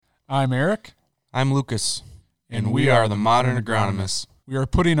I'm Eric. I'm Lucas. And we are the Modern Agronomists. We are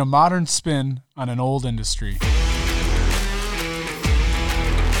putting a modern spin on an old industry.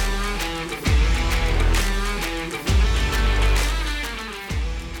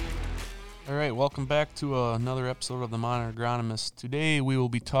 All right, welcome back to another episode of the Modern Agronomist. Today we will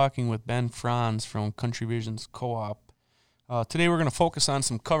be talking with Ben Franz from Country Visions Co-op. Today we're going to focus on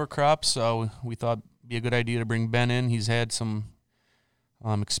some cover crops. We thought it'd be a good idea to bring Ben in. He's had some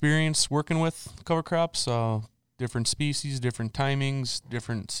experience working with cover crops, different species, different timings,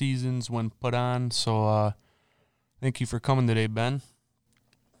 different seasons when put on. So thank you for coming today, Ben.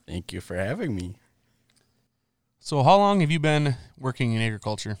 Thank you for having me. So how long have you been working in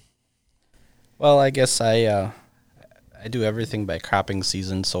agriculture? Well, I guess I do everything by cropping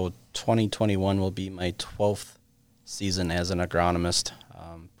season, so 2021 will be my 12th season as an agronomist.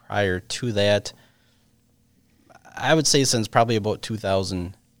 Prior to that, I would say since probably about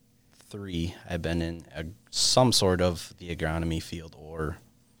 2003, I've been in some sort of the agronomy field or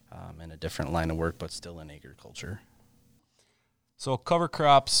in a different line of work, but still in agriculture. So cover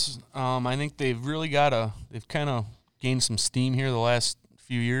crops, I think they've kind of gained some steam here the last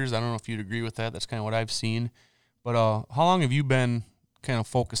few years. I don't know if you'd agree with that. That's kind of what I've seen. But how long have you been kind of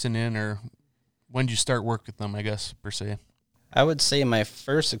focusing in, or when did you start work with them, I guess, per se? I would say my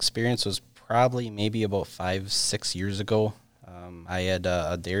first experience was probably maybe about 5-6 years ago. I had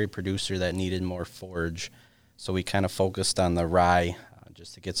a dairy producer that needed more forage, so we kind of focused on the rye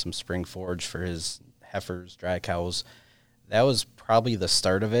just to get some spring forage for his heifers, dry cows. That was probably the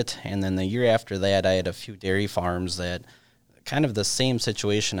start of it, and then the year after that, I had a few dairy farms that kind of the same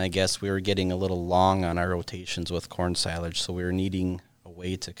situation, I guess. We were getting a little long on our rotations with corn silage, so we were needing a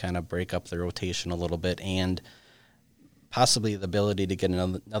way to kind of break up the rotation a little bit and possibly the ability to get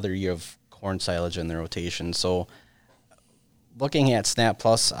another year of corn silage in the rotation. So looking at Snap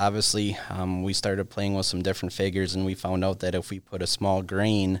Plus, obviously, we started playing with some different figures, and we found out that if we put a small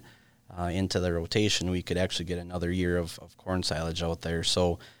grain into the rotation, we could actually get another year of corn silage out there.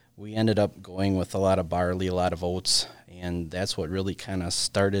 So we ended up going with a lot of barley, a lot of oats, and that's what really kind of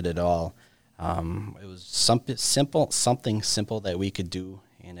started it all. It was something simple that we could do,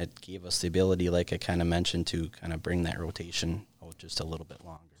 and it gave us the ability, like I kind of mentioned, to kind of bring that rotation out just a little bit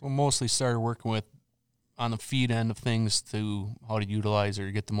longer. So mostly started working with on the feed end of things to how to utilize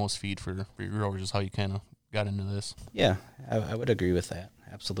or get the most feed for your growers is how you kind of got into this. Yeah, I would agree with that.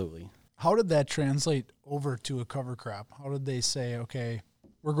 Absolutely. How did that translate over to a cover crop? How did they say, okay,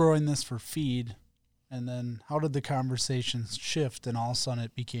 we're growing this for feed, and then how did the conversation shift and all of a sudden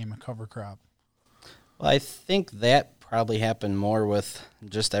it became a cover crop? Well, I think that probably happened more with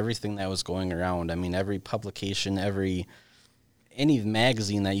just everything that was going around. I mean, every publication, any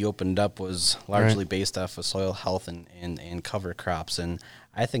magazine that you opened up was largely based off of soil health and cover crops, and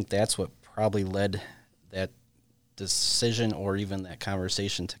I think that's what probably led that decision or even that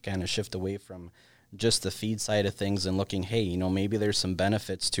conversation to kind of shift away from just the feed side of things and looking, hey, maybe there's some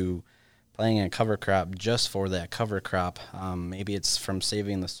benefits to planting a cover crop just for that cover crop. Maybe it's from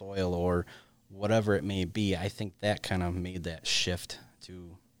saving the soil or whatever it may be. I think that kind of made that shift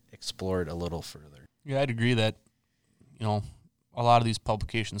to explore it a little further. Yeah, I'd agree that, a lot of these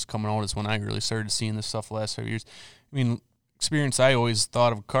publications coming out is when I really started seeing this stuff the last 5 years. I mean, experience I always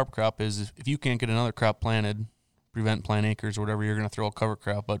thought of a cover crop is if you can't get another crop planted, prevent plant acres or whatever, you're going to throw a cover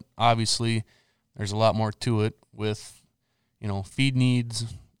crop. But obviously there's a lot more to it with, feed needs,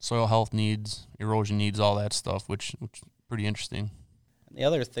 soil health needs, erosion needs, all that stuff, which is pretty interesting. The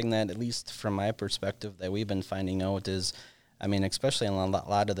other thing that, at least from my perspective, that we've been finding out is, especially in a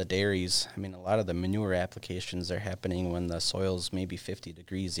lot of the dairies, a lot of the manure applications are happening when the soil's maybe 50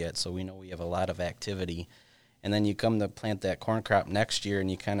 degrees yet, so we know we have a lot of activity. And then you come to plant that corn crop next year,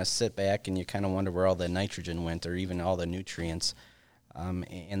 and you kind of sit back and you kind of wonder where all the nitrogen went or even all the nutrients.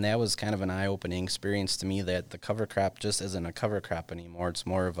 And that was kind of an eye-opening experience to me that the cover crop just isn't a cover crop anymore. It's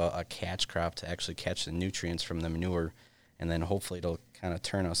more of a catch crop to actually catch the nutrients from the manure, and then hopefully it'll kind of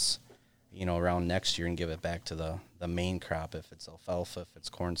turn us, around next year and give it back to the main crop. If it's alfalfa, if it's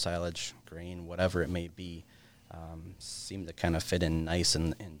corn silage, grain, whatever it may be, seem to kind of fit in nice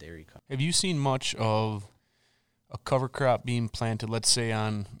in dairy. Have you seen much of a cover crop being planted, let's say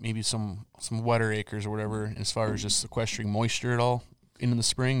on maybe some wetter acres or whatever, as far as just sequestering moisture at all into the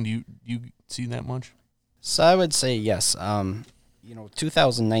spring? Do you see that much? So I would say yes.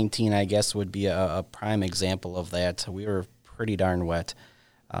 2019, I guess, would be a prime example of that. We were pretty darn wet.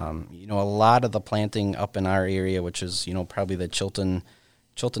 A lot of the planting up in our area, which is, probably the Chilton,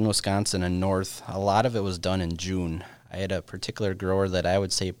 Wisconsin and north, a lot of it was done in June. I had a particular grower that I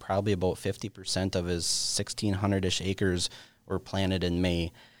would say probably about 50% of his 1,600-ish acres were planted in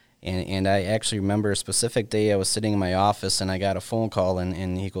May. And I actually remember a specific day I was sitting in my office and I got a phone call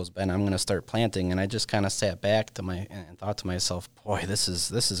and he goes, Ben, I'm going to start planting. And I just kind of sat back and thought to myself, boy, this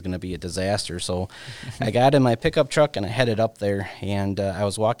is going to be a disaster. So I got in my pickup truck and I headed up there, and I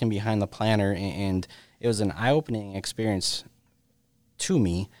was walking behind the planter, and it was an eye-opening experience to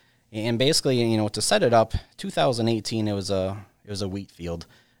me. And basically, to set it up, 2018, it was a wheat field.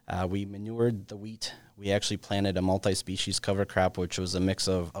 We manured the wheat. We actually planted a multi-species cover crop, which was a mix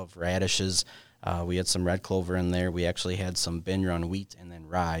of radishes. We had some red clover in there. We actually had some bin run wheat and then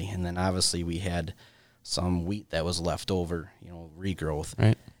rye. And then obviously we had some wheat that was left over, regrowth.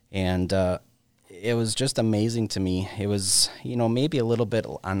 Right. And it was just amazing to me. It was, maybe a little bit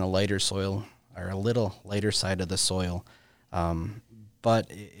on the lighter soil, or a little lighter side of the soil. But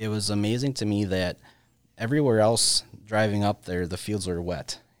it was amazing to me that everywhere else driving up there, the fields were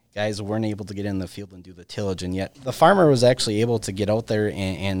wet. Guys weren't able to get in the field and do the tillage, and yet the farmer was actually able to get out there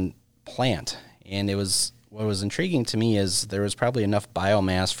and plant. And what was intriguing to me is there was probably enough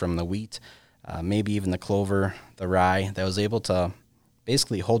biomass from the wheat, maybe even the clover, the rye, that was able to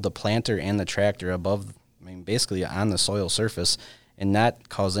basically hold the planter and the tractor above, basically on the soil surface, and not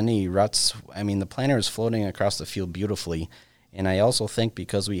cause any ruts. The planter was floating across the field beautifully. And I also think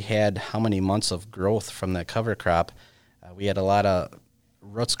because we had how many months of growth from that cover crop, we had a lot of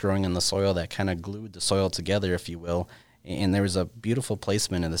roots growing in the soil that kind of glued the soil together, if you will, and there was a beautiful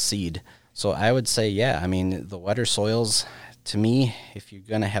placement of the seed. So I would say, the wetter soils, to me, if you're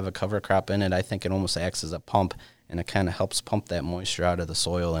going to have a cover crop in it, I think it almost acts as a pump, and it kind of helps pump that moisture out of the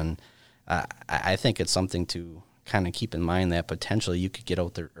soil. And I think it's something to kind of keep in mind, that potentially you could get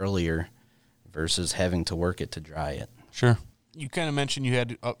out there earlier versus having to work it to dry it. Sure. You kind of mentioned you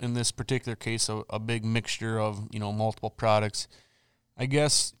had, in this particular case, a big mixture of, multiple products. I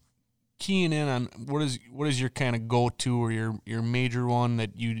guess keying in on what is your kind of go-to, or your major one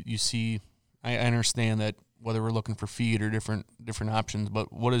that you see. I understand that whether we're looking for feed or different options,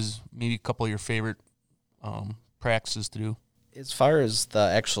 but what is maybe a couple of your favorite practices to do? As far as the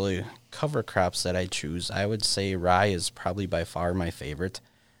actually cover crops that I choose, I would say rye is probably by far my favorite.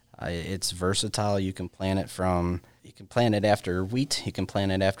 It's versatile. You can plant it after wheat. You can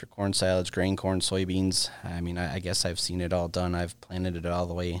plant it after corn salads, grain corn, soybeans. I guess I've seen it all done. I've planted it all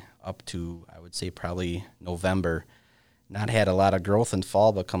the way up to, I would say, probably November. Not had a lot of growth in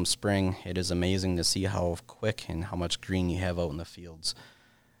fall, but come spring, it is amazing to see how quick and how much green you have out in the fields.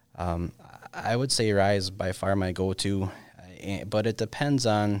 I would say rye is by far my go-to, but it depends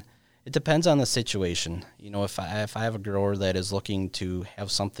on the situation. If I have a grower that is looking to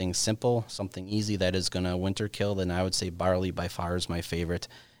have something simple, something easy that is going to winter kill, then I would say barley by far is my favorite,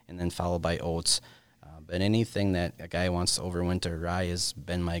 and then followed by oats. But anything that a guy wants to overwinter, rye has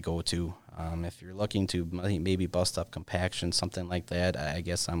been my go-to. If you're looking to maybe bust up compaction, something like that, I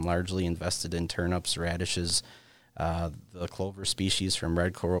guess I'm largely invested in turnips, radishes, the clover species from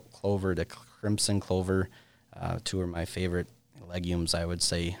red clover to crimson clover. Two are my favorite legumes, I would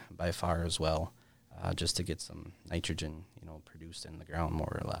say, by far as well, just to get some nitrogen, produced in the ground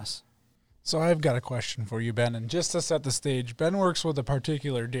more or less. So I've got a question for you, Ben, and just to set the stage, Ben works with a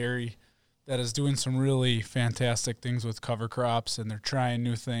particular dairy that is doing some really fantastic things with cover crops, and they're trying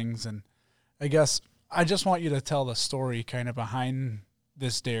new things. And I guess I just want you to tell the story kind of behind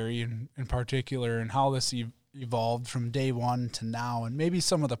this dairy in particular, and how this evolved from day one to now, and maybe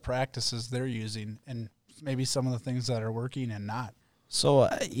some of the practices they're using, and maybe some of the things that are working and not. So,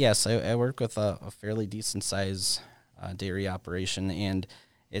 yes, I work with a fairly decent-sized dairy operation, and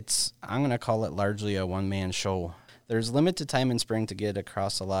I'm going to call it largely a one-man show. There's limited time in spring to get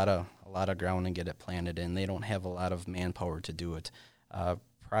across a lot of ground and get it planted in. They don't have a lot of manpower to do it.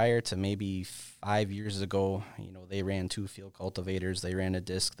 Prior to maybe 5 years ago, they ran 2 field cultivators, they ran a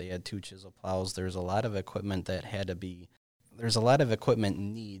disc, they had 2 chisel plows. There's a lot of equipment there's a lot of equipment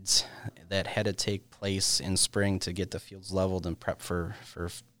needs that had to take place in spring to get the fields leveled and prep for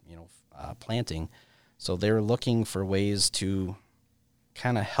planting. So they're looking for ways to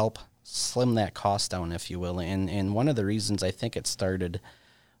kind of help slim that cost down, if you will. And one of the reasons I think it started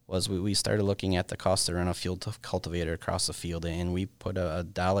was we started looking at the cost to run a field cultivator across the field, and we put a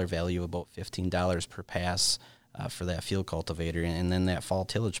dollar value, about $15 per pass for that field cultivator. And then that fall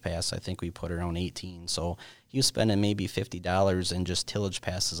tillage pass, I think we put around $18. So you spending maybe $50 in just tillage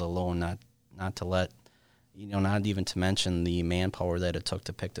passes alone, not to let, not even to mention the manpower that it took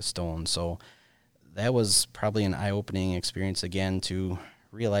to pick the stone. So that was probably an eye-opening experience again to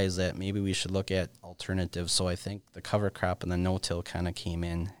realize that maybe we should look at alternatives. So I think the cover crop and the no-till kind of came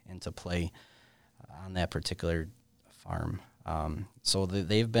into play on that particular farm. So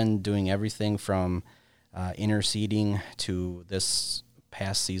they've been doing everything from interseeding to this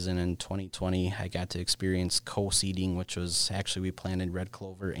past season in 2020, I got to experience co-seeding, which was actually we planted red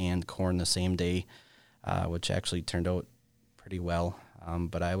clover and corn the same day, which actually turned out pretty well.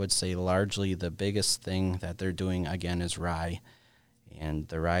 But I would say largely the biggest thing that they're doing, again, is rye. And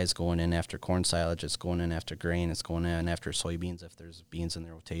the rye is going in after corn silage. It's going in after grain. It's going in after soybeans if there's beans in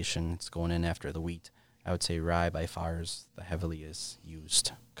the rotation. It's going in after the wheat. I would say rye by far is the heavily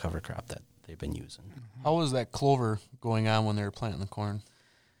used cover crop that they've been using. How was that clover going on when they were planting the corn?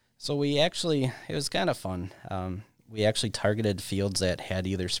 So it was kind of fun. We actually targeted fields that had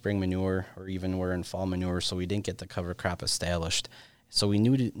either spring manure or even were in fall manure, so we didn't get the cover crop established. So we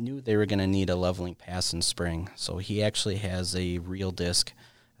knew they were going to need a leveling pass in spring. So he actually has a reel disc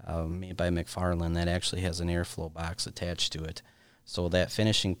made by McFarland that actually has an airflow box attached to it. So that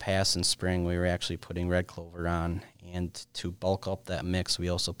finishing pass in spring, we were actually putting red clover on. And to bulk up that mix, we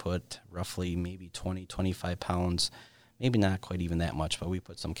also put roughly maybe 20, 25 pounds, maybe not quite even that much, but we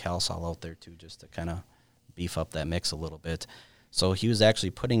put some Calisol out there too just to kind of beef up that mix a little bit. So he was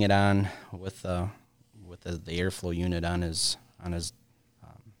actually putting it on with the airflow unit on his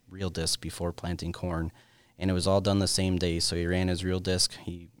reel disc before planting corn, and it was all done the same day. So he ran his reel disc,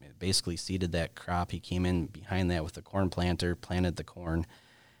 he basically seeded that crop, he came in behind that with the corn planter, planted the corn,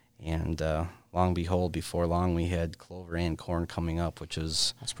 and long and behold, before long we had clover and corn coming up,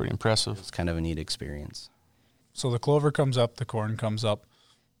 that's pretty impressive. It's kind of a neat experience. So the clover comes up, the corn comes up.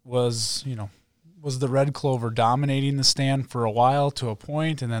 Was the red clover dominating the stand for a while to a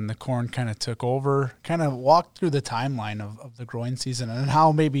point, and then the corn kind of took over? Kind of walk through the timeline of the growing season and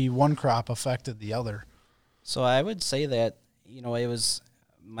how maybe one crop affected the other. So I would say that, it was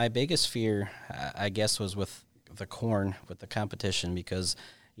my biggest fear, I guess, was with the corn, with the competition, because,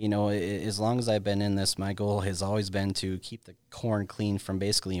 as long as I've been in this, my goal has always been to keep the corn clean from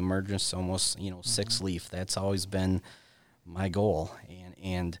basically emergence to almost, six leaf. That's always been my goal.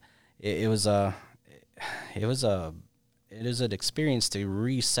 And it is an experience to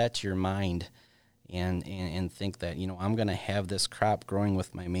reset your mind and think that, I'm going to have this crop growing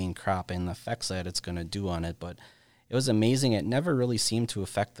with my main crop and the effects that it's going to do on it. But it was amazing. It never really seemed to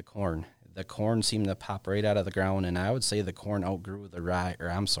affect the corn. The corn seemed to pop right out of the ground, and I would say the corn outgrew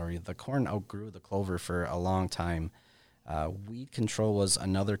the corn outgrew the clover for a long time. Weed control was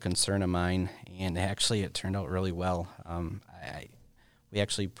another concern of mine, and actually it turned out really well. We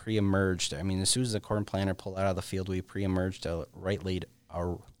actually pre-emerged. As soon as the corn planter pulled out of the field, we pre-emerged a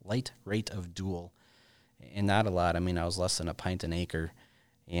light rate of dual, and not a lot. I was less than a pint an acre,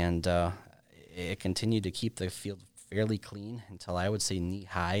 and it continued to keep the field fairly clean until I would say knee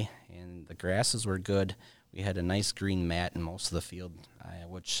high, and the grasses were good. We had a nice green mat in most of the field,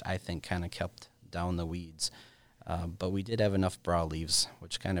 which I think kind of kept down the weeds. But we did have enough broadleaves,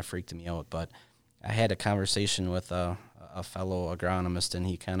 which kind of freaked me out. But I had a conversation with a fellow agronomist, and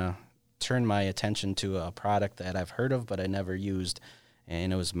he kind of turned my attention to a product that I've heard of but I never used,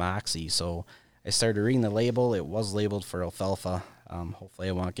 and it was Moxie. So I started reading the label. It was labeled for alfalfa. Hopefully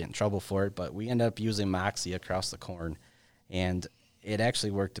I won't get in trouble for it, but we ended up using Moxie across the corn, and it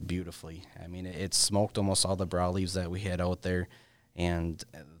actually worked beautifully. It smoked almost all the broadleaves that we had out there, and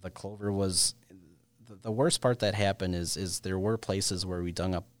the clover was the worst part that happened is there were places where we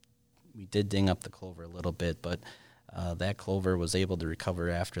did ding up the clover a little bit, but that clover was able to recover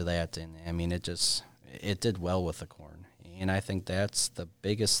after that, and it did well with the corn. And I think that's the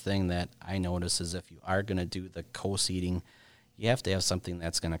biggest thing that I notice is if you are going to do the co-seeding, you have to have something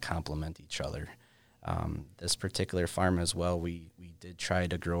that's going to complement each other. This particular farm as well, we did try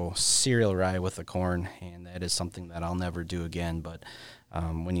to grow cereal rye with the corn, and that is something that I'll never do again. But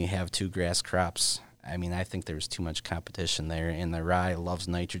when you have two grass crops, I think there's too much competition there, and the rye loves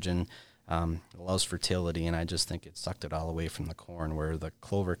nitrogen, loves fertility, and I just think it sucked it all away from the corn, where the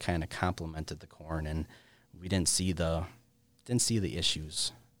clover kind of complemented the corn, and we didn't see the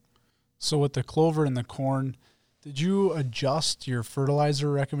issues. So with the clover and the corn, did you adjust your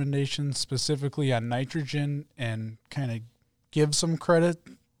fertilizer recommendations specifically on nitrogen and kind of give some credit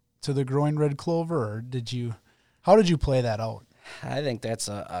to the growing red clover, or how did you play that out? I think that's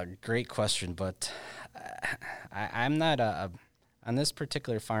a great question, but I'm not on this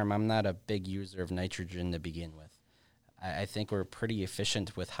particular farm, I'm not a big user of nitrogen to begin with. I think we're pretty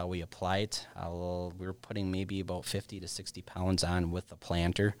efficient with how we apply it. We're putting maybe about 50 to 60 pounds on with the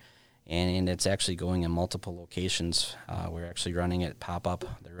planter, and it's actually going in multiple locations. We're actually running it pop-up.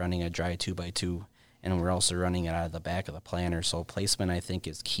 They're running a dry 2x2, and we're also running it out of the back of the planter. So placement, I think,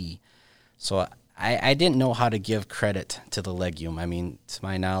 is key. So I didn't know how to give credit to the legume. To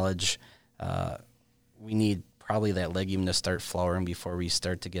my knowledge, we need probably that legume to start flowering before we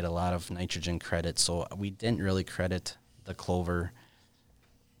start to get a lot of nitrogen credit. So we didn't really credit the clover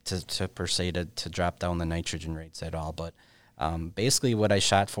to per se to drop down the nitrogen rates at all. But basically what I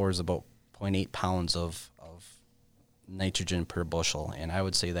shot for is about 0.8 pounds of nitrogen per bushel, and I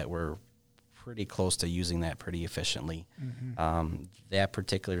would say that we're pretty close to using that pretty efficiently. That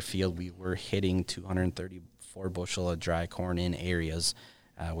particular field, we were hitting 234 bushel of dry corn in areas,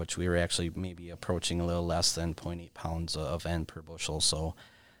 which we were actually maybe approaching a little less than 0.8 pounds of N per bushel. So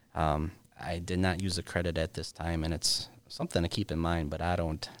I did not use the credit at this time, and it's something to keep in mind, but I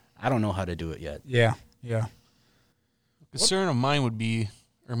don't know how to do it yet. Yeah. A concern of mine would be,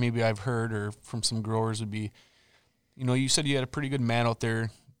 or maybe I've heard or from some growers would be, you said you had a pretty good mat out there.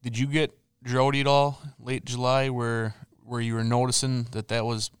 Did you get droughty at all late July where you were noticing that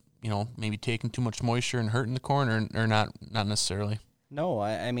was, maybe taking too much moisture and hurting the corn, or not necessarily? No,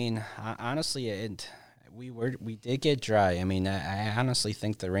 I mean, honestly, we did get dry. I mean, I honestly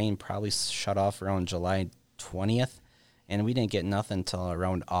think the rain probably shut off around July 20th, and we didn't get nothing until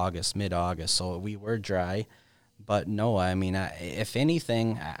around mid-August. So we were dry. But no, I mean, if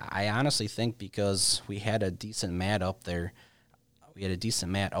anything, I honestly think because we had a decent mat out there,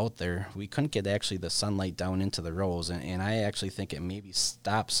 we couldn't get actually the sunlight down into the rows, and I actually think it maybe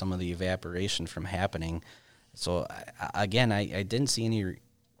stopped some of the evaporation from happening. So again, I didn't see any,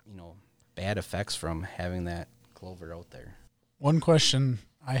 bad effects from having that clover out there. One question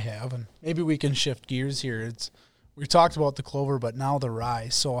I have, and maybe we can shift gears here. We talked about the clover, but now the rye.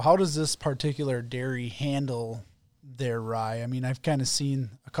 So how does this particular dairy handle their rye? I mean, I've kind of seen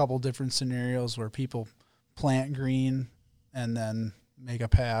a couple different scenarios where people plant green and then make a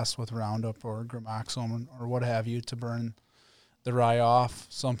pass with Roundup or Gramoxone or what have you to burn the rye off.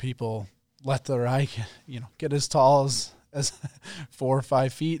 Some people let the rye get as tall as 4 or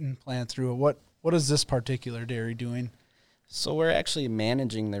 5 feet and plant through it. What is this particular dairy doing? So we're actually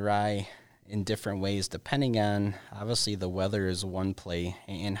managing the rye in different ways depending on, obviously, the weather is one play,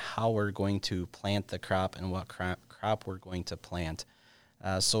 and how we're going to plant the crop and what crop we're going to plant.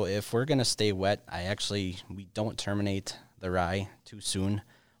 So if we're going to stay wet, we don't terminate the rye too soon.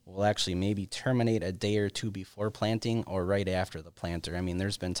 We'll actually maybe terminate a day or two before planting or right after the planter. I mean,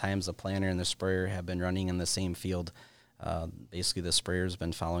 there's been times the planter and the sprayer have been running in the same field. Basically, the sprayer's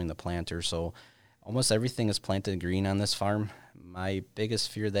been following the planter. So almost everything is planted green on this farm. My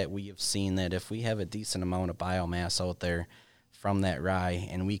biggest fear that we have seen that if we have a decent amount of biomass out there from that rye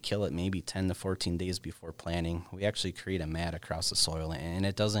and we kill it maybe 10 to 14 days before planting, we actually create a mat across the soil and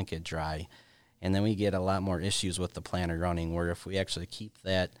it doesn't get dry. And then we get a lot more issues with the planter running, where if we actually keep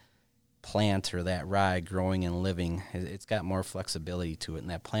that plant or that rye growing and living, it's got more flexibility to it, and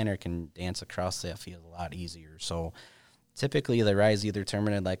that planter can dance across that field a lot easier. So typically the rye is either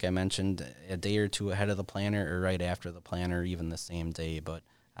terminated, like I mentioned, a day or two ahead of the planter or right after the planter, even the same day. But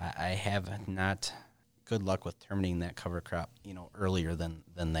I have not good luck with terminating that cover crop, earlier than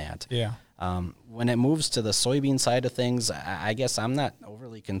that. Yeah. When it moves to the soybean side of things, I guess I'm not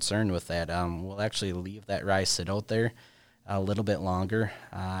overly concerned with that. We'll actually leave that rye sit out there a little bit longer.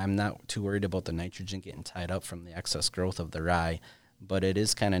 I'm not too worried about the nitrogen getting tied up from the excess growth of the rye, but it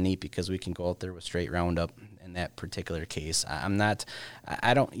is kind of neat because we can go out there with straight Roundup in that particular case. Roundup,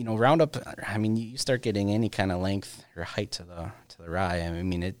 I mean, you start getting any kind of length or height to the rye. I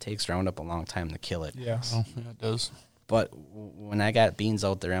mean, it takes Roundup a long time to kill it. Yes. Oh, yeah, it does. But when I got beans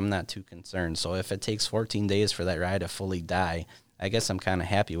out there, I'm not too concerned. So if it takes 14 days for that rye to fully die, I guess I'm kind of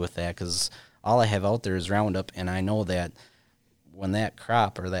happy with that, because all I have out there is Roundup, and I know that when that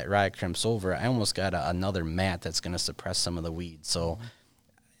crop or that rye crimps over, I almost got another mat that's going to suppress some of the weeds. So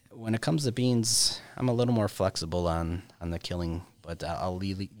when it comes to beans, I'm a little more flexible on the killing, but I'll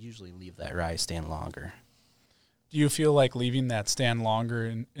usually leave that rye stand longer. Do you feel like leaving that stand longer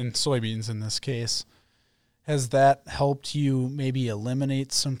in soybeans in this case, has that helped you maybe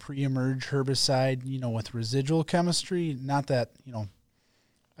eliminate some pre-emerge herbicide, with residual chemistry? Not that,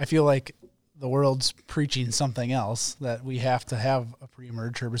 I feel like the world's preaching something else, that we have to have a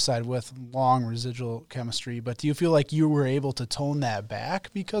pre-emerge herbicide with long residual chemistry. But do you feel like you were able to tone that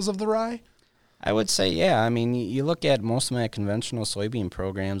back because of the rye? I would say, yeah. I mean, you look at most of my conventional soybean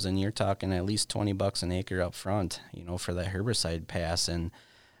programs, and you're talking at least $20 an acre up front, for that herbicide pass. And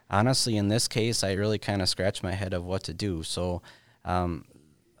honestly, in this case, I really kind of scratched my head of what to do. So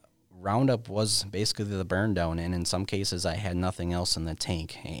Roundup was basically the burn down, and in some cases I had nothing else in the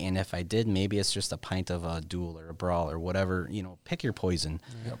tank. And if I did, maybe it's just a pint of a Dual or a Brawl or whatever, pick your poison.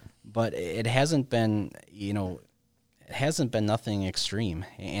 Yep. But it hasn't been, nothing extreme.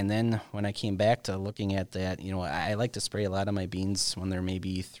 And then when I came back to looking at that, I like to spray a lot of my beans when they're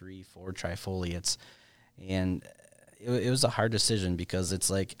maybe 3-4 trifoliates. And it was a hard decision, because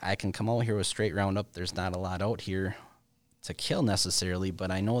it's like I can come out here with straight Roundup. There's not a lot out here to kill necessarily,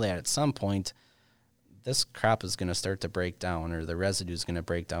 but I know that at some point this crop is going to start to break down, or the residue is going to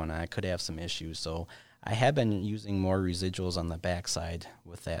break down, and I could have some issues. So I have been using more residuals on the backside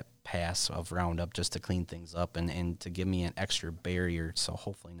with that pass of Roundup just to clean things up and to give me an extra barrier, so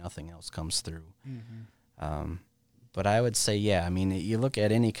hopefully nothing else comes through. But I would say, yeah, I mean, you look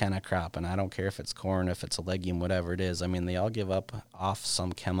at any kind of crop, and I don't care if it's corn, if it's a legume, whatever it is, I mean, they all give off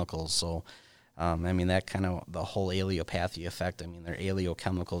some chemicals. So, I mean, that kind of the whole allelopathy effect, I mean, their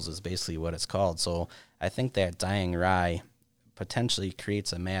alleochemicals is basically what it's called. So I think that dying rye potentially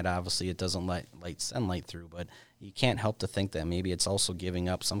creates a mat. Obviously, it doesn't let sunlight through, but you can't help to think that maybe it's also giving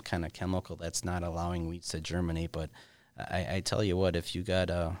up some kind of chemical that's not allowing weeds to germinate. But I tell you what, if you got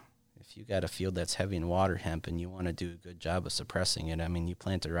a field that's heavy in water hemp and you want to do a good job of suppressing it, I mean, you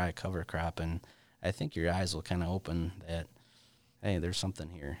plant a rye cover crop, and I think your eyes will kind of open that, hey, there's something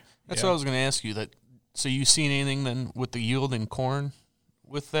here. That's what I was going to ask you. So you seen anything then with the yield in corn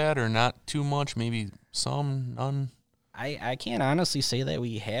with that, or not too much, maybe some, none? I can't honestly say that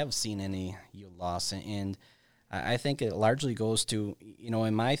we have seen any yield loss, and I think it largely goes to,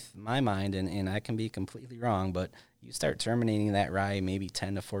 in my mind, and I can be completely wrong, but you start terminating that rye maybe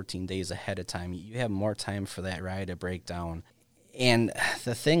 10 to 14 days ahead of time. You have more time for that rye to break down. And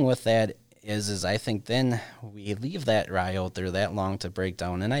the thing with that is I think then we leave that rye out there that long to break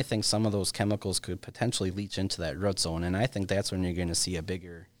down, and I think some of those chemicals could potentially leach into that root zone, and I think that's when you're going to see a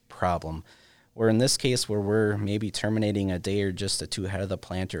bigger problem. Where in this case, where we're maybe terminating a day or just two ahead of the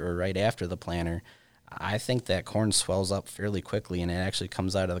planter or right after the planter, I think that corn swells up fairly quickly, and it actually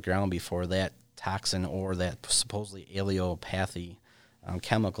comes out of the ground before that toxin or that supposedly allelopathy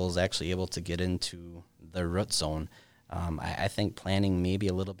chemical is actually able to get into the root zone. I think planting maybe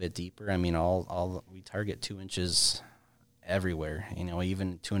a little bit deeper. I mean, all we target 2 inches everywhere,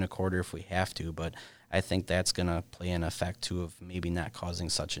 even 2 1/4 if we have to. But I think that's going to play an effect too of maybe not causing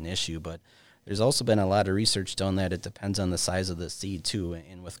such an issue. But there's also been a lot of research done that it depends on the size of the seed too.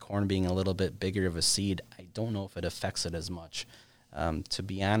 And with corn being a little bit bigger of a seed, I don't know if it affects it as much. To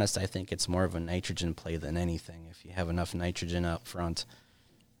be honest, I think it's more of a nitrogen play than anything. If you have enough nitrogen up front,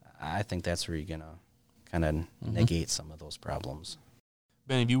 I think that's where you're going to kind of negate some of those problems.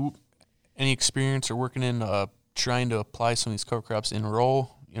 Ben, have you any experience or working in trying to apply some of these cover crops in a row,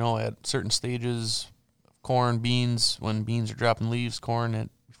 at certain stages, corn, beans, when beans are dropping leaves, corn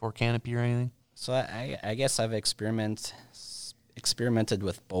before canopy or anything? So I guess I've experimented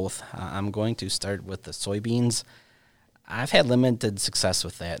with both. I'm going to start with the soybeans. I've had limited success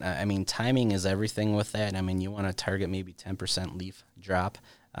with that. I mean, timing is everything with that. I mean, you want to target maybe 10% leaf drop,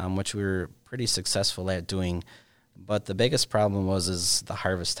 which we were pretty successful at doing. But the biggest problem is the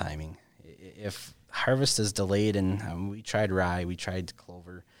harvest timing. If harvest is delayed, and we tried rye, we tried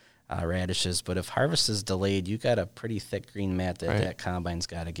clover, radishes, but if harvest is delayed, you got a pretty thick green mat that combine's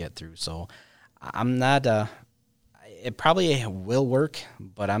got to get through. So I'm not it probably will work,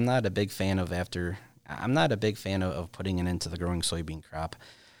 but I'm not a big fan of putting it into the growing soybean crop.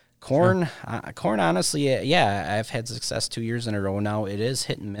 Corn, honestly, yeah, I've had success 2 years in a row now. It is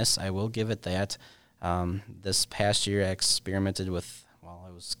hit and miss. I will give it that. This past year, I experimented with,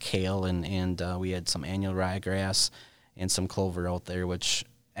 it was kale, and we had some annual ryegrass and some clover out there, which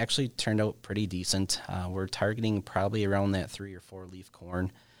actually turned out pretty decent. We're targeting probably around that 3 or 4 leaf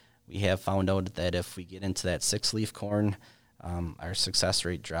corn. We have found out that if we get into that 6 leaf corn, our success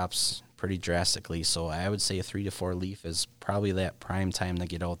rate drops pretty drastically. So I would say a 3 to 4 leaf is probably that prime time to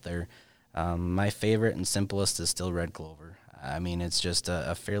get out there. My favorite and simplest is still red clover. I mean, it's just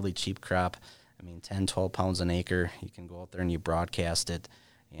a fairly cheap crop. I mean, 10, 12 pounds an acre. You can go out there and you broadcast it,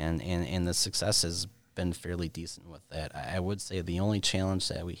 and the success has been fairly decent with that. I would say the only challenge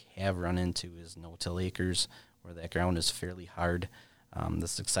that we have run into is no-till acres, where that ground is fairly hard. The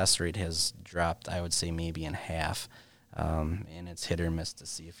success rate has dropped, I would say, maybe in half. And it's hit or miss to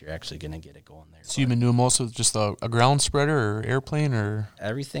see if you're actually going to get it going there. So you've been doing most of just a ground spreader or airplane, or?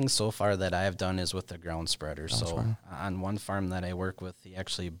 Everything so far that I've done is with the ground spreader. On one farm that I work with, he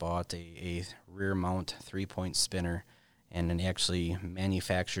actually bought a rear mount 3-point spinner, and then he actually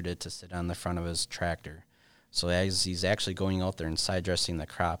manufactured it to sit on the front of his tractor. So as he's actually going out there and side dressing the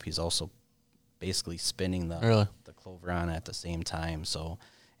crop, he's also basically spinning the clover on at the same time. So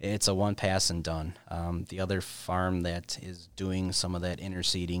it's a one pass and done. The other farm that is doing some of that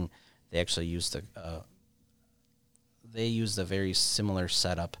interseeding, they actually used a very similar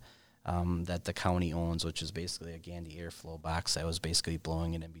setup that the county owns, which is basically a Gandy airflow box that was basically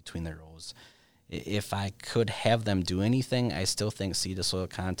blowing it in between the rows. If I could have them do anything, I still think seed-to-soil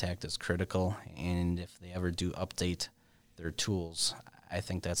contact is critical, and if they ever do update their tools, I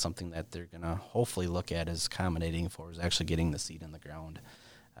think that's something that they're going to hopefully look at as accommodating for, is actually getting the seed in the ground.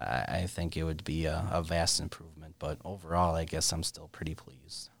 I think it would be a vast improvement, but overall, I guess I'm still pretty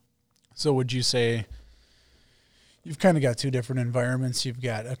pleased. So would you say you've kind of got two different environments? You've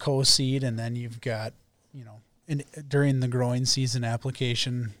got a co-seed, and then you've got, during the growing season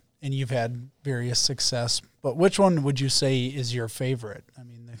application, and you've had various success. But which one would you say is your favorite? I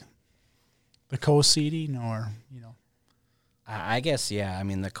mean, the co-seeding or, I guess, yeah. I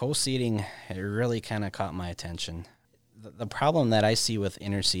mean, the co-seeding, it really kind of caught my attention. The problem that I see with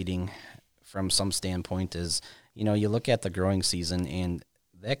interseeding from some standpoint is, you look at the growing season, and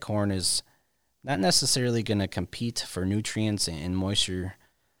that corn is not necessarily going to compete for nutrients and moisture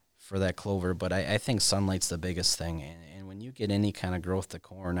for that clover, but I think sunlight's the biggest thing. And when you get any kind of growth to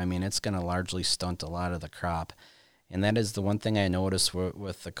corn, I mean, it's going to largely stunt a lot of the crop. And that is the one thing I noticed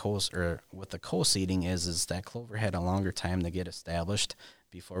with the co-seeding is that clover had a longer time to get established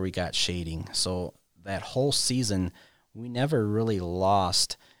before we got shading. So that whole season, we never really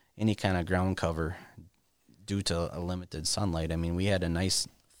lost any kind of ground cover due to a limited sunlight. I mean, we had a nice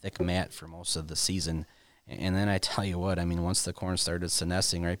thick mat for most of the season. And then I tell you what, I mean, once the corn started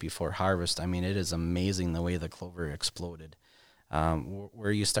senescing right before harvest, I mean, it is amazing the way the clover exploded.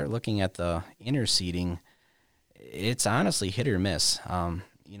 Where you start looking at the interseeding, it's honestly hit or miss.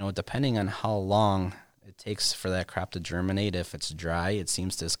 Depending on how long it takes for that crop to germinate. If it's dry, it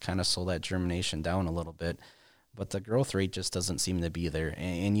seems to kind of slow that germination down a little bit. But the growth rate just doesn't seem to be there.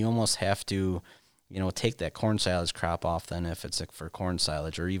 And you almost have to, take that corn silage crop off then if it's for corn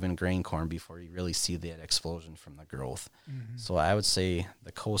silage or even grain corn before you really see that explosion from the growth. Mm-hmm. So I would say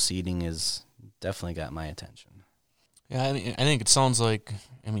the co-seeding is definitely got my attention. Yeah, I think it sounds like,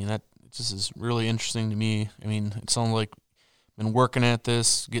 that just is really interesting to me. It sounds like you've been working at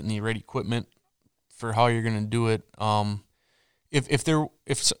this, getting the right equipment for how you're going to do it.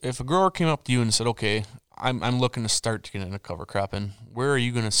 If a grower came up to you and said, okay, I'm looking to start to get into cover cropping, where are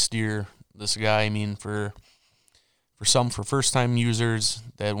you going to steer this guy? For first time users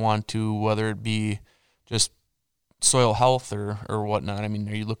that want to, whether it be just soil health or whatnot.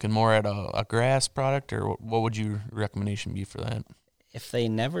 Are you looking more at a grass product, or what would your recommendation be for that? If they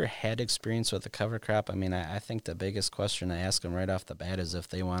never had experience with a cover crop, I think the biggest question I ask them right off the bat is if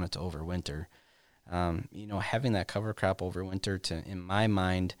they want it to overwinter. Having that cover crop overwinter, in my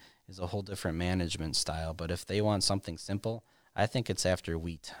mind, is a whole different management style. But if they want something simple, I think it's after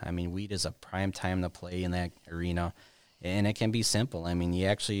wheat. Wheat is a prime time to play in that arena, and it can be simple.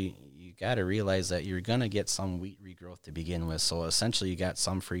 You got to realize that you're going to get some wheat regrowth to begin with. So essentially you got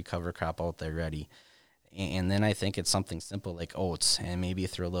some free cover crop out there ready. And then I think it's something simple like oats, and maybe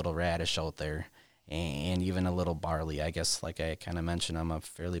throw a little radish out there and even a little barley. I guess, like I kind of mentioned, I'm a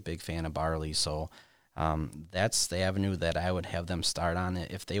fairly big fan of barley. So that's the avenue that I would have them start on.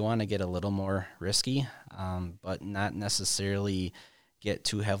 If they want to get a little more risky, but not necessarily get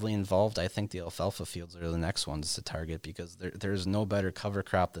too heavily involved, I think the alfalfa fields are the next ones to target, because there's no better cover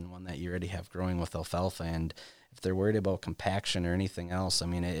crop than one that you already have growing with alfalfa. And if they're worried about compaction or anything else,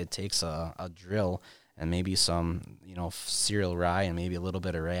 it takes a drill and maybe some, cereal rye and maybe a little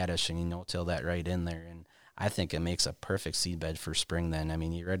bit of radish, and no-till that right in there. And I think it makes a perfect seed bed for spring then.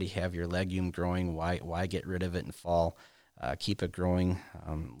 You already have your legume growing. Why get rid of it in fall? Keep it growing.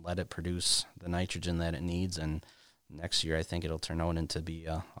 Let it produce the nitrogen that it needs. And next year, I think it'll turn out into be,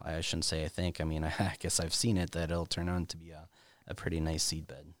 I shouldn't say I think, I guess I've seen it, that it'll turn out to be a pretty nice seed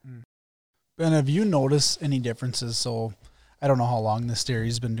bed. Ben, have you noticed any differences? So I don't know how long this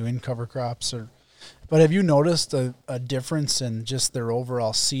dairy's been doing cover crops, but have you noticed a difference in just their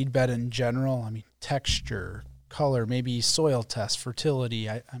overall seed bed in general? Texture, color, maybe soil test, fertility.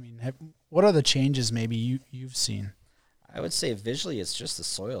 What are the changes maybe you've seen? I would say visually it's just the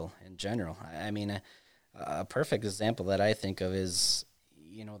soil in general. A perfect example that I think of is,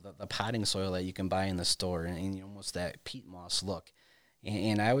 the potting soil that you can buy in the store, and almost that peat moss look.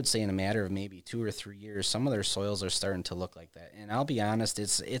 And I would say in a matter of maybe 2 or 3 years, some of their soils are starting to look like that. And I'll be honest,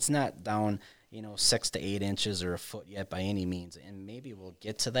 it's not down 6 to 8 inches or a foot yet by any means. And maybe we'll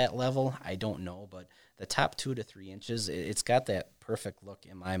get to that level. I don't know. But the top 2 to 3 inches, it's got that perfect look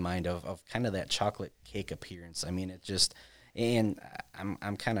in my mind of kind of that chocolate cake appearance. It just, and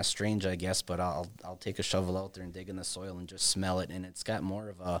I'm kind of strange, I guess, but I'll take a shovel out there and dig in the soil and just smell it. And it's got more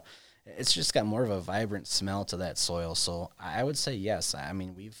of a vibrant smell to that soil. So I would say yes.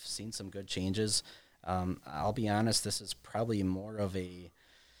 We've seen some good changes. I'll be honest, this is probably more of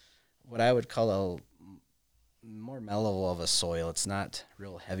what I would call a more mellow of a soil. It's not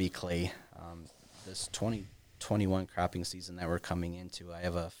real heavy clay. This 21 cropping season that we're coming into, I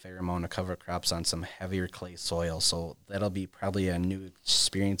have a fair amount of cover crops on some heavier clay soil. So that'll be probably a new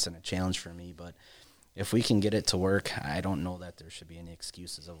experience and a challenge for me. But if we can get it to work, I don't know that there should be any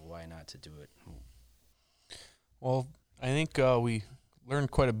excuses of why not to do it. Well, I think we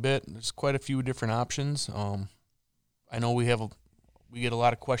learned quite a bit. There's quite a few different options. I know we get a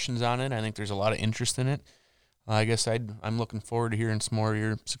lot of questions on it. I think there's a lot of interest in it. I guess I'm looking forward to hearing some more of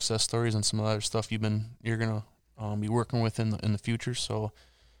your success stories and some other stuff you're gonna be working with in the future. So,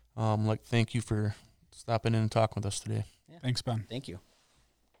 thank you for stopping in and talking with us today. Yeah. Thanks, Ben. Thank you.